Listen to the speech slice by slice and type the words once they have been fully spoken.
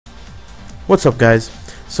What's up, guys?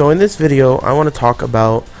 So in this video I want to talk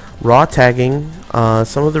about raw tagging,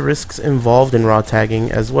 some of the risks involved in raw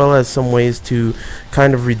tagging, as well as some ways to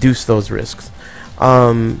kind of reduce those risks.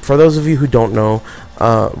 For those of you who don't know,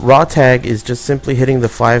 raw tag is just simply hitting the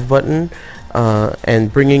 5 button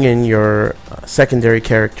and bringing in your secondary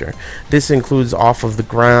character. This includes off of the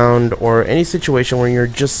ground or any situation where you're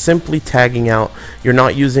just simply tagging out. You're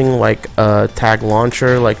not using like a tag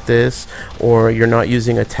launcher like this, or you're not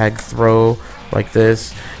using a tag throw like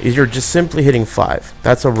this. You're just simply hitting 5.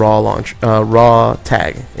 That's a raw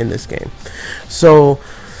tag in this game. So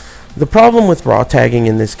the problem with raw tagging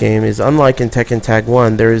in this game is, unlike in Tekken Tag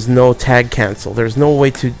 1, there is no tag cancel. There's no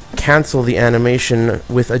way to cancel the animation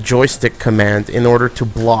with a joystick command in order to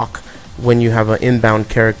block when you have an inbound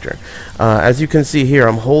character. As you can see here,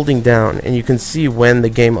 I'm holding down, and you can see when the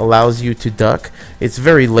game allows you to duck. It's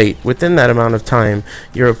very late. Within that amount of time,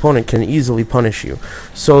 your opponent can easily punish you.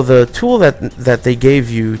 So the tool that they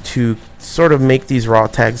gave you to sort of make these raw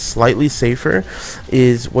tags slightly safer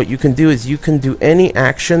is, what you can do is you can do any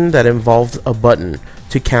action that involves a button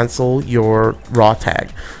to cancel your raw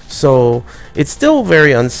tag. So it's still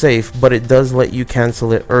very unsafe, but it does let you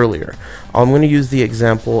cancel it earlier. I'm going to use the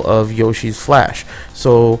example of Yoshi's flash.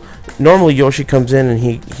 So normally Yoshi comes in and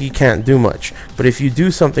he can't do much, but if you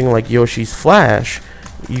do something like Yoshi's flash,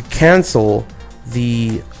 you cancel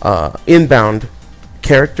the inbound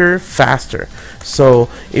character faster. So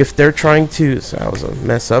if they're trying to, so that was a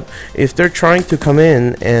mess up, if they're trying to come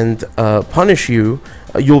in and punish you,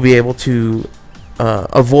 you'll be able to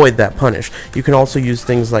avoid that punish. You can also use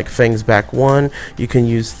things like Fang's back 1. You can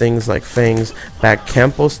use things like Fang's back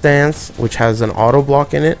Kempo stance, which has an auto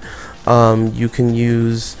block in it. You can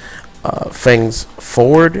use Fang's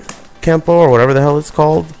forward Kempo, or whatever the hell it's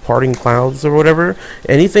called, parting clouds or whatever.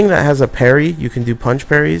 Anything that has a parry, you can do punch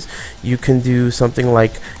parries. You can do something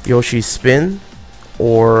like Yoshi's spin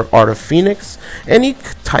or Art of Phoenix. Any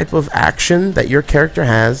type of action that your character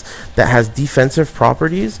has that has defensive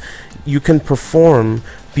properties, you can perform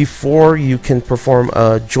before you can perform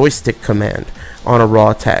a joystick command on a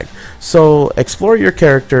raw tag. So explore your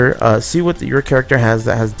character, see what your character has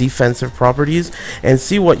that has defensive properties, and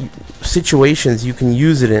see what situations you can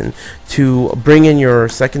use it in to bring in your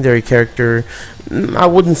secondary character. I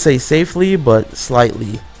wouldn't say safely, but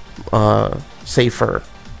slightly safer.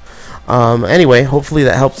 Anyway, hopefully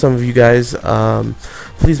that helped some of you guys.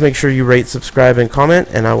 Please make sure you rate, subscribe, and comment,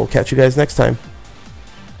 and I will catch you guys next time.